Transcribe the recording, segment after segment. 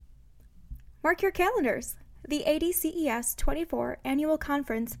Mark your calendars. The ADCES 24 Annual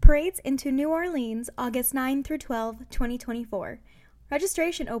Conference parades into New Orleans August 9 through 12, 2024.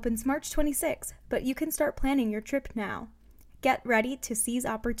 Registration opens March 26, but you can start planning your trip now. Get ready to seize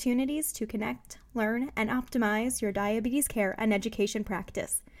opportunities to connect, learn, and optimize your diabetes care and education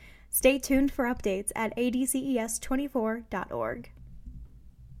practice. Stay tuned for updates at adces24.org.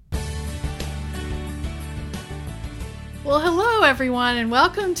 Well, hello, everyone, and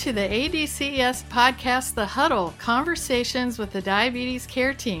welcome to the ADCES podcast, The Huddle, Conversations with the Diabetes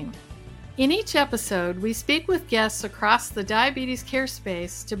Care Team. In each episode, we speak with guests across the diabetes care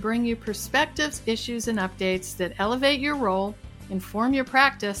space to bring you perspectives, issues, and updates that elevate your role, inform your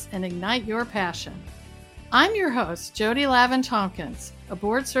practice, and ignite your passion. I'm your host, Jody Lavin-Tompkins, a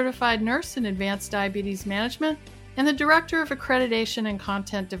board-certified nurse in advanced diabetes management and the Director of Accreditation and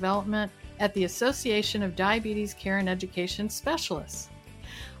Content Development at the Association of Diabetes Care and Education Specialists.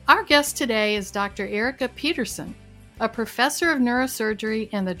 Our guest today is Dr. Erica Peterson, a professor of neurosurgery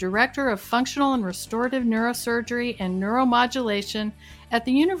and the Director of Functional and Restorative Neurosurgery and Neuromodulation at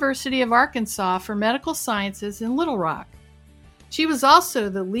the University of Arkansas for Medical Sciences in Little Rock. She was also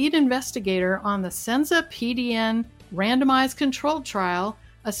the lead investigator on the Senza PDN randomized controlled trial,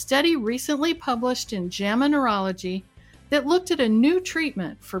 a study recently published in JAMA Neurology that looked at a new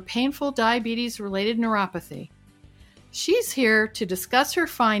treatment for painful diabetes-related neuropathy. She's here to discuss her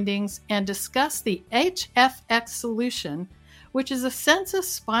findings and discuss the HFX solution, which is a Senza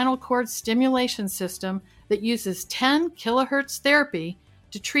spinal cord stimulation system that uses 10 kilohertz therapy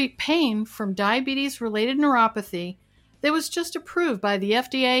to treat pain from diabetes-related neuropathy that was just approved by the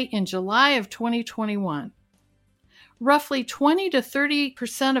FDA in July of 2021. Roughly 20 to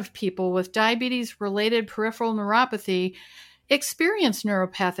 30% of people with diabetes-related peripheral neuropathy experience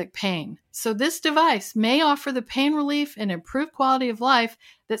neuropathic pain, so this device may offer the pain relief and improved quality of life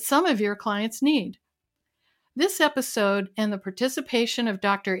that some of your clients need. This episode and the participation of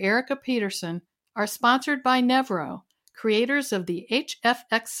Dr. Erica Peterson are sponsored by Nevro, creators of the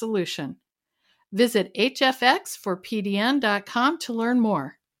HFX solution. Visit hfxforpdn.com to learn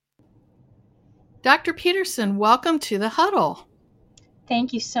more. Dr. Peterson, welcome to the Huddle.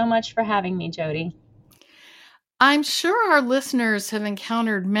 Thank you so much for having me, Jody. I'm sure our listeners have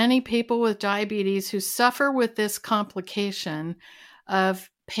encountered many people with diabetes who suffer with this complication of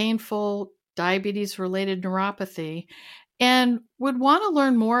painful diabetes-related neuropathy and would want to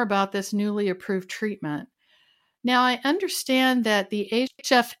learn more about this newly approved treatment. Now, I understand that the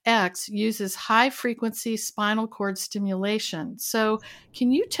HFX uses high-frequency spinal cord stimulation. So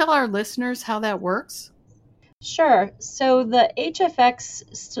can you tell our listeners how that works? Sure. So the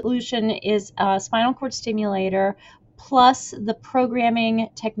HFX solution is a spinal cord stimulator plus the programming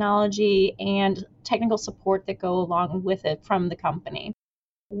technology and technical support that go along with it from the company.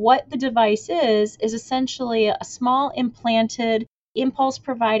 What the device is essentially a small implanted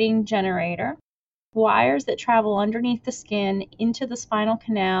impulse-providing generator, wires that travel underneath the skin into the spinal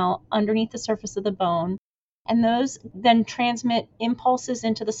canal underneath the surface of the bone, and those then transmit impulses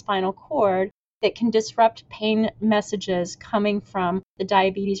into the spinal cord that can disrupt pain messages coming from the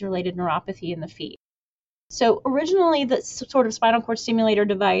diabetes-related neuropathy in the feet. So originally, the sort of spinal cord stimulator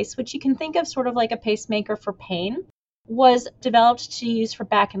device, which you can think of sort of like a pacemaker for pain, was developed to use for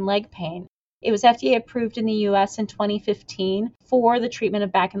back and leg pain. It was FDA approved in the U.S. in 2015 for the treatment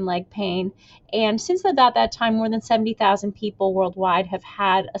of back and leg pain. And since about that time, more than 70,000 people worldwide have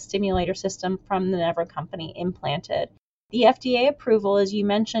had a stimulator system from the Nevro company implanted. The FDA approval, as you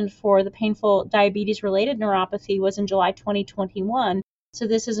mentioned, for the painful diabetes-related neuropathy was in July 2021. So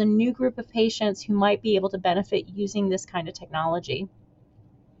this is a new group of patients who might be able to benefit using this kind of technology.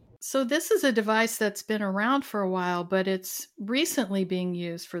 So this is a device that's been around for a while, but it's recently being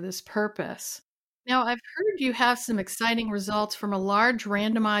used for this purpose. Now, I've heard you have some exciting results from a large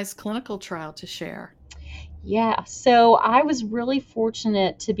randomized clinical trial to share. Yeah, so I was really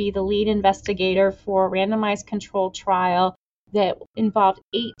fortunate to be the lead investigator for a randomized controlled trial that involved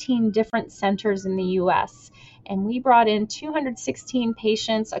 18 different centers in the U.S. And we brought in 216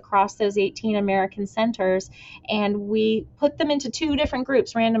 patients across those 18 American centers, and we put them into two different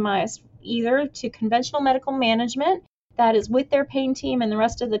groups, randomized either to conventional medical management, that is with their pain team and the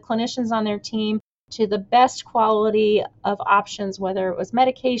rest of the clinicians on their team, to the best quality of options, whether it was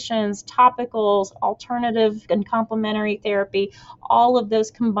medications, topicals, alternative and complementary therapy, all of those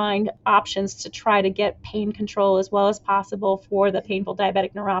combined options to try to get pain control as well as possible for the painful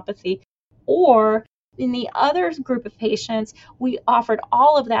diabetic neuropathy. Or in the other group of patients, we offered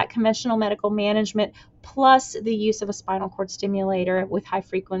all of that conventional medical management plus the use of a spinal cord stimulator with high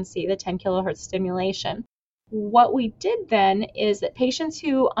frequency, the 10 kilohertz stimulation. What we did then is that patients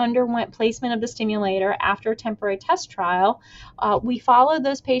who underwent placement of the stimulator after a temporary test trial, we followed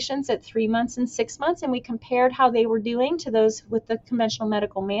those patients at 3 months and 6 months, and we compared how they were doing to those with the conventional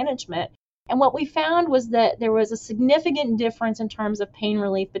medical management. And what we found was that there was a significant difference in terms of pain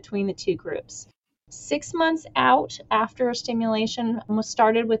relief between the two groups. 6 months out after a stimulation was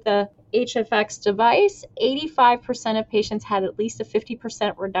started with the HFX device, 85% of patients had at least a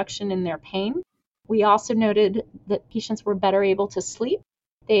 50% reduction in their pain. We also noted that patients were better able to sleep.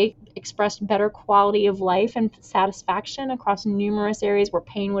 They expressed better quality of life and satisfaction across numerous areas where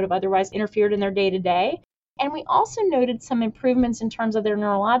pain would have otherwise interfered in their day-to-day. And we also noted some improvements in terms of their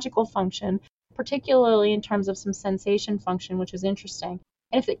neurological function, particularly in terms of some sensation function, which is interesting.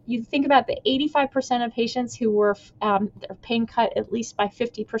 And if you think about the 85% of patients who were their pain cut at least by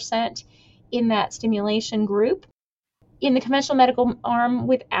 50% in that stimulation group, in the conventional medical arm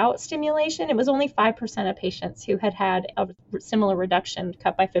without stimulation, it was only 5% of patients who had a similar reduction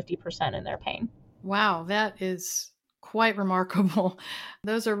cut by 50% in their pain. Wow, that is quite remarkable.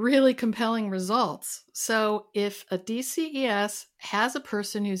 Those are really compelling results. So if a DCES has a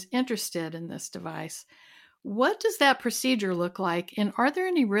person who's interested in this device, what does that procedure look like, and are there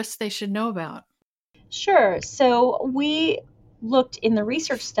any risks they should know about? Sure. So we looked in the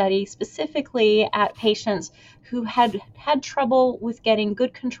research study specifically at patients who had trouble with getting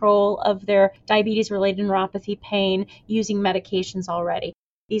good control of their diabetes-related neuropathy pain using medications already.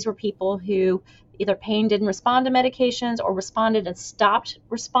 These were people who either pain didn't respond to medications or responded and stopped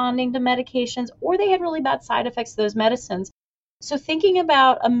responding to medications, or they had really bad side effects of those medicines. So thinking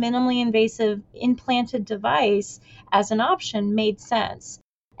about a minimally invasive implanted device as an option made sense.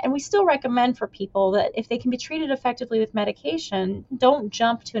 And we still recommend for people that if they can be treated effectively with medication, don't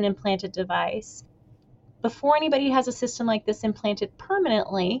jump to an implanted device. Before anybody has a system like this implanted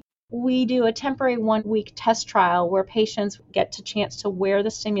permanently, we do a temporary 1-week test trial where patients get a chance to wear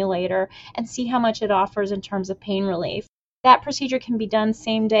the stimulator and see how much it offers in terms of pain relief. That procedure can be done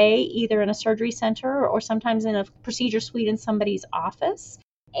same day, either in a surgery center or sometimes in a procedure suite in somebody's office.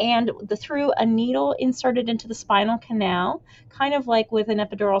 And through a needle inserted into the spinal canal, kind of like with an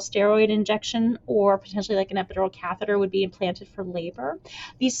epidural steroid injection or potentially like an epidural catheter would be implanted for labor.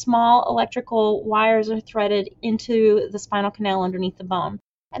 These small electrical wires are threaded into the spinal canal underneath the bone.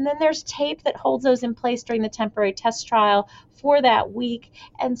 And then there's tape that holds those in place during the temporary test trial for that week.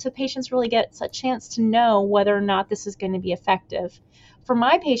 And so patients really get a chance to know whether or not this is going to be effective. For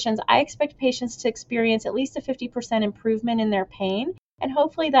my patients, I expect patients to experience at least a 50% improvement in their pain. And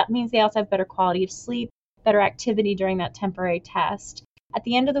hopefully that means they also have better quality of sleep, better activity during that temporary test. At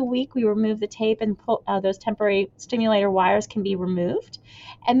the end of the week, we remove the tape and those temporary stimulator wires can be removed.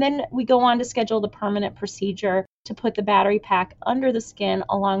 And then we go on to schedule the permanent procedure to put the battery pack under the skin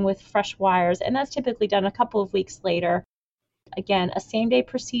along with fresh wires. And that's typically done a couple of weeks later. Again, a same-day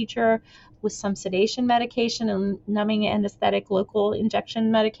procedure with some sedation medication and numbing anesthetic local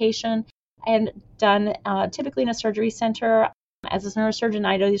injection medication, and done typically in a surgery center. As a neurosurgeon,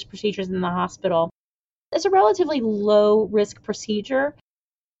 I do these procedures in the hospital. It's a relatively low-risk procedure.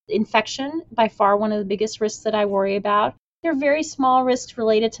 Infection, by far one of the biggest risks that I worry about. There are very small risks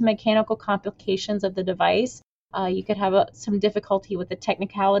related to mechanical complications of the device. You could have some difficulty with the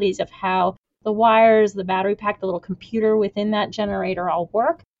technicalities of how the wires, the battery pack, the little computer within that generator all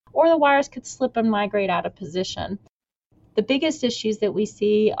work, or the wires could slip and migrate out of position. The biggest issues that we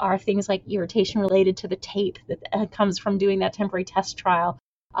see are things like irritation related to the tape that comes from doing that temporary test trial,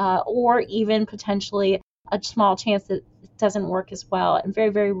 or even potentially a small chance that it doesn't work as well. And very,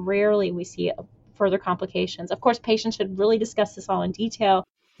 very rarely we see further complications. Of course, patients should really discuss this all in detail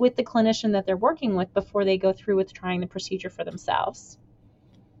with the clinician that they're working with before they go through with trying the procedure for themselves.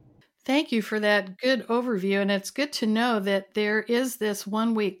 Thank you for that good overview. And it's good to know that there is this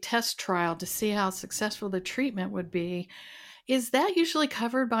 1-week test trial to see how successful the treatment would be. Is that usually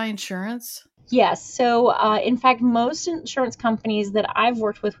covered by insurance? Yes. So, in fact, most insurance companies that I've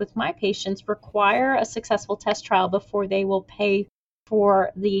worked with my patients require a successful test trial before they will pay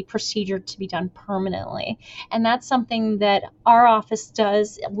for the procedure to be done permanently. And that's something that our office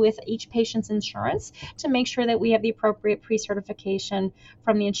does with each patient's insurance to make sure that we have the appropriate pre-certification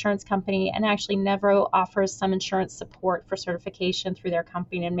from the insurance company, and actually Nevro offers some insurance support for certification through their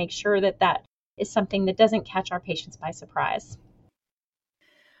company and make sure that that is something that doesn't catch our patients by surprise.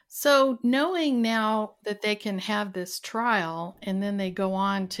 So, knowing now that they can have this trial and then they go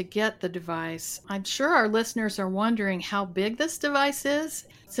on to get the device, I'm sure our listeners are wondering how big this device is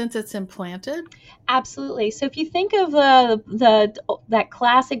since it's implanted. Absolutely. So if you think of that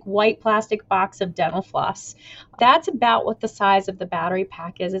classic white plastic box of dental floss, that's about what the size of the battery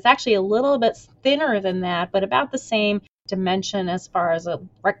pack is. It's actually a little bit thinner than that, but about the same dimension as far as a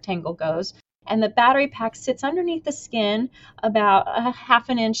rectangle goes. And the battery pack sits underneath the skin, about a half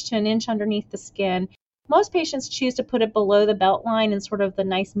an inch to an inch underneath the skin. Most patients choose to put it below the belt line and sort of the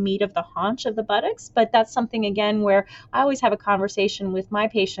nice meat of the haunch of the buttocks, but that's something, again, where I always have a conversation with my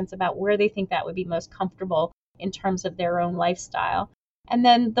patients about where they think that would be most comfortable in terms of their own lifestyle. And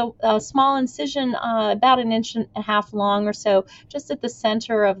then the small incision, about an inch and a half long or so, just at the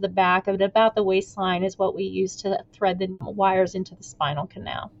center of the back, at about the waistline, is what we use to thread the wires into the spinal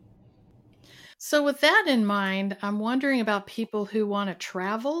canal. So, with that in mind, I'm wondering about people who want to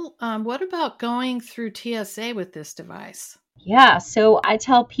travel. What about going through TSA with this device? Yeah, so I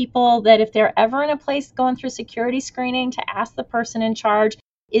tell people that if they're ever in a place going through security screening, to ask the person in charge,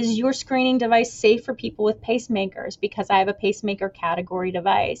 is your screening device safe for people with pacemakers? Because I have a pacemaker category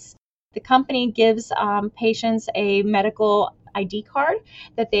device. The company gives patients a medical ID card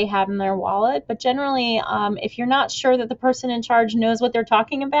that they have in their wallet. But generally, if you're not sure that the person in charge knows what they're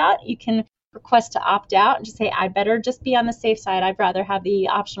talking about, you can request to opt out and just say, I'd better just be on the safe side. I'd rather have the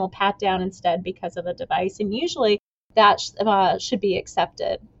optional pat down instead because of the device. And usually that should be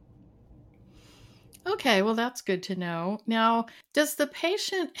accepted. Okay, well, that's good to know. Now, does the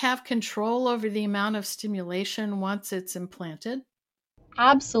patient have control over the amount of stimulation once it's implanted?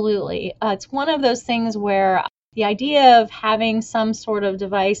 Absolutely. It's one of those things where the idea of having some sort of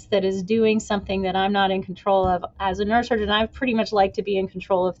device that is doing something that I'm not in control of, as a neurosurgeon, I pretty much like to be in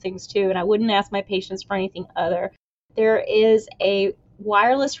control of things too, and I wouldn't ask my patients for anything other. There is a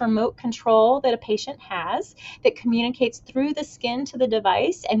wireless remote control that a patient has that communicates through the skin to the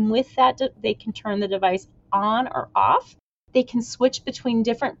device, and with that, they can turn the device on or off. They can switch between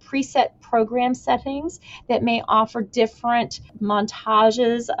different preset program settings that may offer different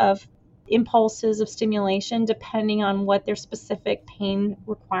montages of impulses of stimulation depending on what their specific pain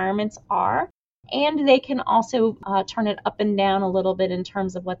requirements are. And they can also turn it up and down a little bit in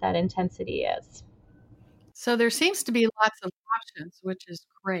terms of what that intensity is. So, there seems to be lots of options, which is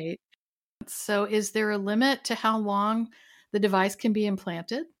great. So, is there a limit to how long the device can be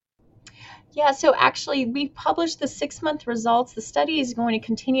implanted? Yeah, so actually, we published the 6-month results. The study is going to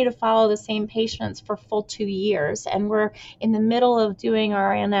continue to follow the same patients for full 2 years, and we're in the middle of doing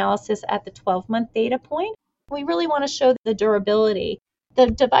our analysis at the 12-month data point. We really want to show the durability. The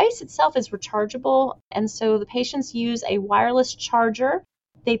device itself is rechargeable, and so the patients use a wireless charger.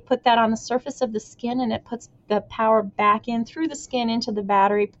 They put that on the surface of the skin, and it puts the power back in through the skin into the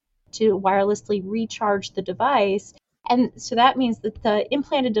battery to wirelessly recharge the device. And so that means that the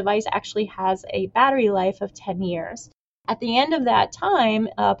implanted device actually has a battery life of 10 years. At the end of that time,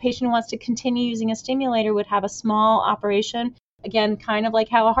 a patient who wants to continue using a stimulator would have a small operation, again, kind of like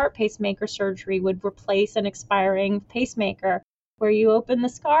how a heart pacemaker surgery would replace an expiring pacemaker, where you open the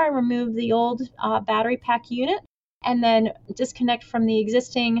scar and remove the old battery pack unit and then disconnect from the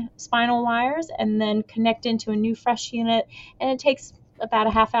existing spinal wires and then connect into a new fresh unit. And it takes about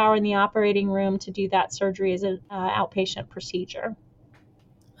a half hour in the operating room to do that surgery as an outpatient procedure.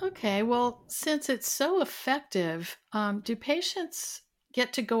 Okay, well, since it's so effective, do patients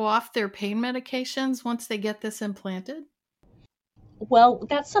get to go off their pain medications once they get this implanted? Well,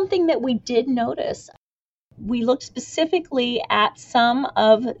 that's something that we did notice. We looked specifically at some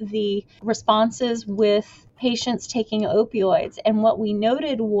of the responses with patients taking opioids, and what we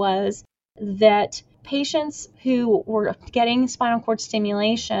noted was that patients who were getting spinal cord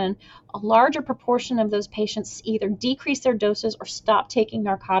stimulation, a larger proportion of those patients either decreased their doses or stopped taking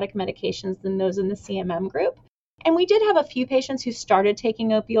narcotic medications than those in the CMM group. And we did have a few patients who started taking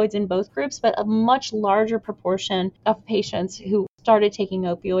opioids in both groups, but a much larger proportion of patients who started taking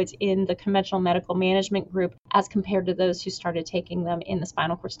opioids in the conventional medical management group as compared to those who started taking them in the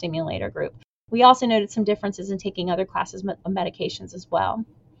spinal cord stimulator group. We also noted some differences in taking other classes of medications as well.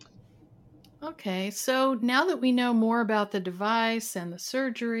 Okay, so now that we know more about the device and the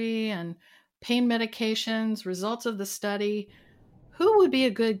surgery and pain medications, results of the study, who would be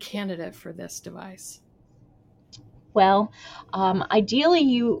a good candidate for this device? Well, ideally,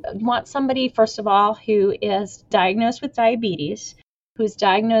 you want somebody, first of all, who is diagnosed with diabetes, who's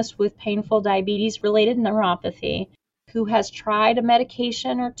diagnosed with painful diabetes related neuropathy, who has tried a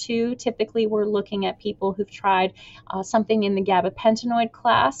medication or two. Typically, we're looking at people who've tried something in the gabapentinoid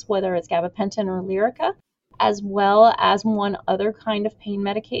class, whether it's gabapentin or Lyrica, as well as one other kind of pain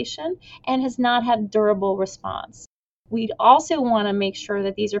medication, and has not had durable response. We'd also want to make sure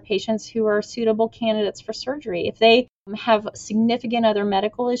that these are patients who are suitable candidates for surgery. If they have significant other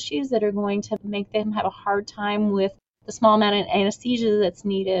medical issues that are going to make them have a hard time with the small amount of anesthesia that's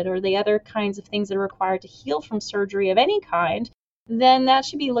needed, or the other kinds of things that are required to heal from surgery of any kind, then that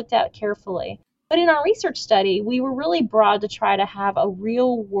should be looked at carefully. But in our research study, we were really broad to try to have a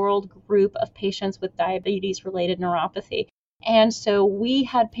real world group of patients with diabetes-related neuropathy. And so we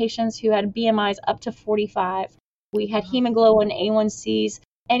had patients who had BMIs up to 45. We had hemoglobin A1Cs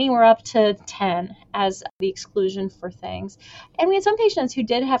anywhere up to 10 as the exclusion for things. And we had some patients who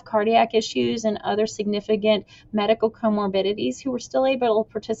did have cardiac issues and other significant medical comorbidities who were still able to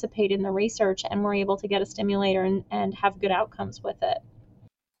participate in the research and were able to get a stimulator and have good outcomes with it.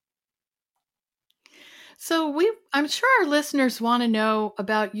 So I'm sure our listeners want to know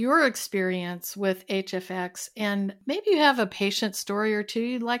about your experience with HFX, and maybe you have a patient story or two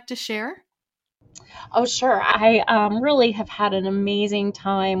you'd like to share. Oh, sure. I really have had an amazing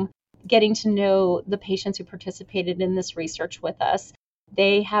time getting to know the patients who participated in this research with us.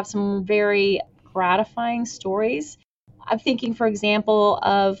 They have some very gratifying stories. I'm thinking, for example,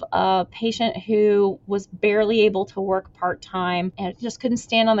 of a patient who was barely able to work part-time and just couldn't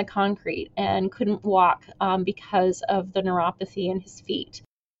stand on the concrete and couldn't walk because of the neuropathy in his feet.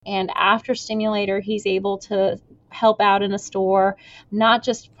 And after stimulator, he's able to help out in a store, not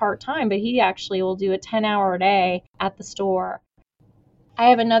just part-time, but he actually will do a 10-hour day at the store. I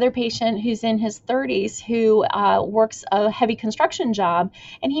have another patient who's in his 30s who works a heavy construction job,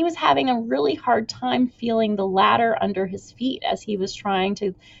 and he was having a really hard time feeling the ladder under his feet as he was trying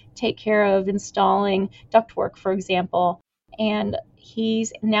to take care of installing ductwork, for example. And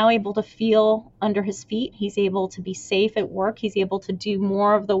he's now able to feel under his feet. He's able to be safe at work. He's able to do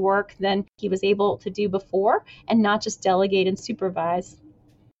more of the work than he was able to do before and not just delegate and supervise.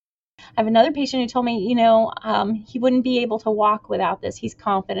 I have another patient who told me, he wouldn't be able to walk without this. He's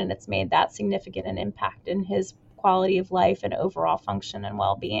confident it's made that significant an impact in his quality of life and overall function and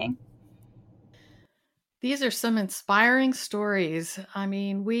well-being. These are some inspiring stories. I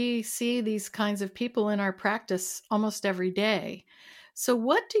mean, we see these kinds of people in our practice almost every day. So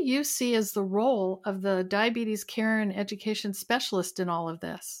what do you see as the role of the diabetes care and education specialist in all of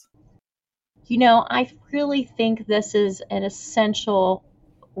this? I really think this is an essential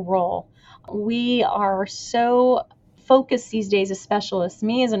role. We are so focused these days as specialists.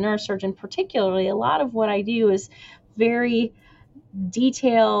 Me as a neurosurgeon particularly, a lot of what I do is very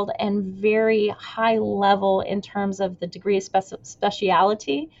detailed and very high level in terms of the degree of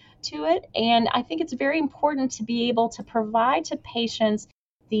speciality to it. And I think it's very important to be able to provide to patients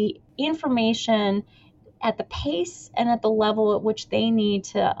the information at the pace and at the level at which they need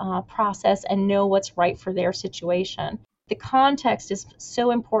to process and know what's right for their situation. The context is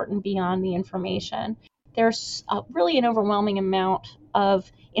so important beyond the information. There's really an overwhelming amount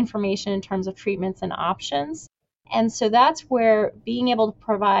of information in terms of treatments and options. And so that's where being able to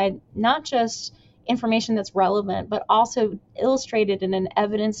provide not just information that's relevant, but also illustrated in an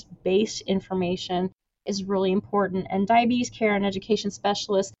evidence-based information is really important. And diabetes care and education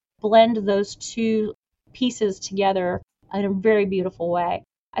specialists blend those two pieces together in a very beautiful way.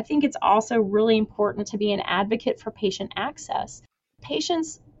 I think it's also really important to be an advocate for patient access.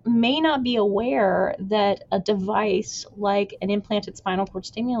 Patients may not be aware that a device like an implanted spinal cord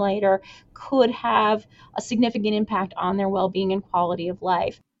stimulator could have a significant impact on their well-being and quality of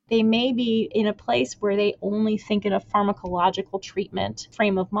life. They may be in a place where they only think in a pharmacological treatment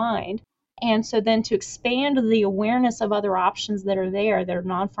frame of mind. And so then to expand the awareness of other options that are there that are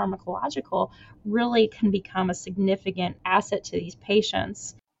non-pharmacological really can become a significant asset to these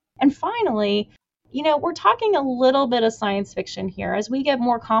patients. And finally, we're talking a little bit of science fiction here. As we get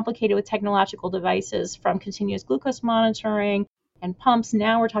more complicated with technological devices from continuous glucose monitoring and pumps,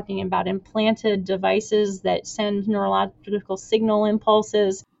 now we're talking about implanted devices that send neurological signal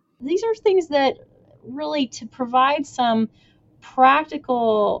impulses. These are things that really to provide some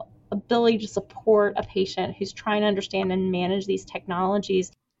practical ability to support a patient who's trying to understand and manage these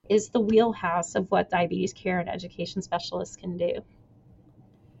technologies is the wheelhouse of what diabetes care and education specialists can do.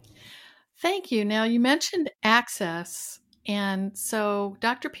 Thank you. Now, you mentioned access. And so,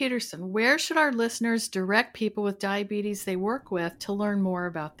 Dr. Peterson, where should our listeners direct people with diabetes they work with to learn more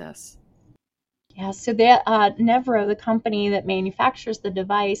about this? Yeah, so Nevro, the company that manufactures the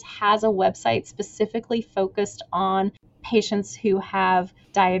device, has a website specifically focused on patients who have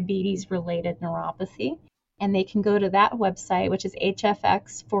diabetes-related neuropathy. And they can go to that website, which is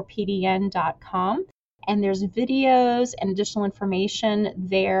hfx4pdn.com. And there's videos and additional information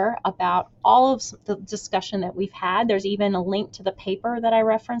there about all of the discussion that we've had. There's even a link to the paper that I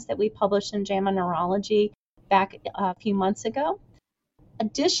referenced that we published in JAMA Neurology back a few months ago.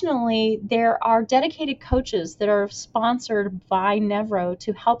 Additionally, there are dedicated coaches that are sponsored by Nevro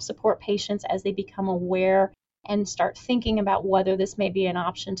to help support patients as they become aware and start thinking about whether this may be an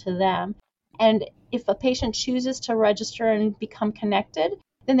option to them. And if a patient chooses to register and become connected,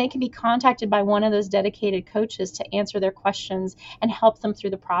 then they can be contacted by one of those dedicated coaches to answer their questions and help them through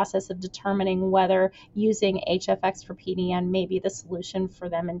the process of determining whether using HFX for PDN may be the solution for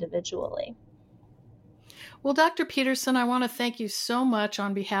them individually. Well, Dr. Peterson, I want to thank you so much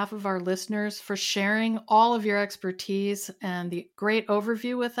on behalf of our listeners for sharing all of your expertise and the great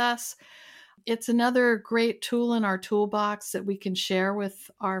overview with us. It's another great tool in our toolbox that we can share with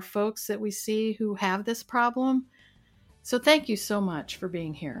our folks that we see who have this problem. So thank you so much for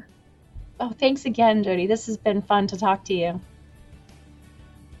being here. Oh, thanks again, Jody. This has been fun to talk to you.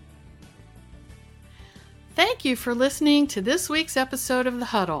 Thank you for listening to this week's episode of The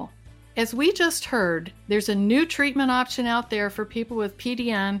Huddle. As we just heard, there's a new treatment option out there for people with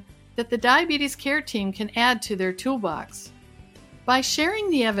PDN that the diabetes care team can add to their toolbox. By sharing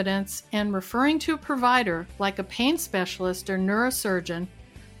the evidence and referring to a provider like a pain specialist or neurosurgeon,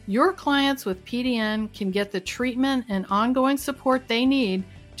 your clients with PDN can get the treatment and ongoing support they need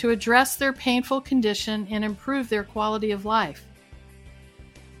to address their painful condition and improve their quality of life.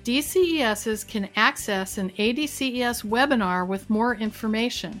 DCESs can access an ADCES webinar with more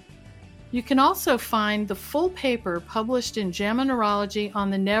information. You can also find the full paper published in JAMA Neurology on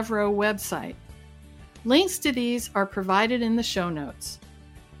the Nevro website. Links to these are provided in the show notes.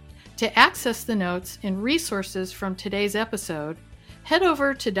 To access the notes and resources from today's episode, head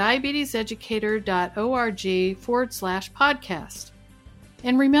over to diabeteseducator.org/podcast.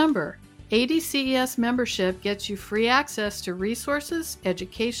 And remember, ADCES membership gets you free access to resources,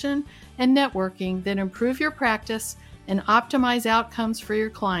 education, and networking that improve your practice and optimize outcomes for your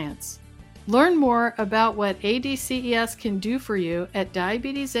clients. Learn more about what ADCES can do for you at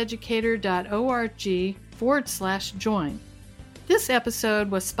diabeteseducator.org/join. This episode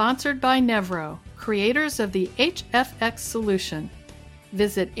was sponsored by Nevro, creators of the HFX solution.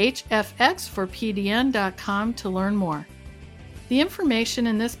 Visit hfxforpdn.com to learn more. The information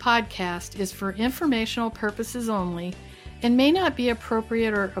in this podcast is for informational purposes only and may not be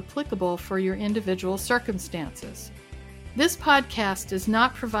appropriate or applicable for your individual circumstances. This podcast does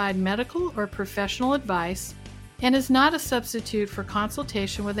not provide medical or professional advice and is not a substitute for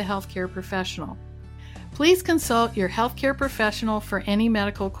consultation with a healthcare professional. Please consult your healthcare professional for any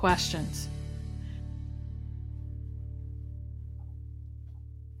medical questions.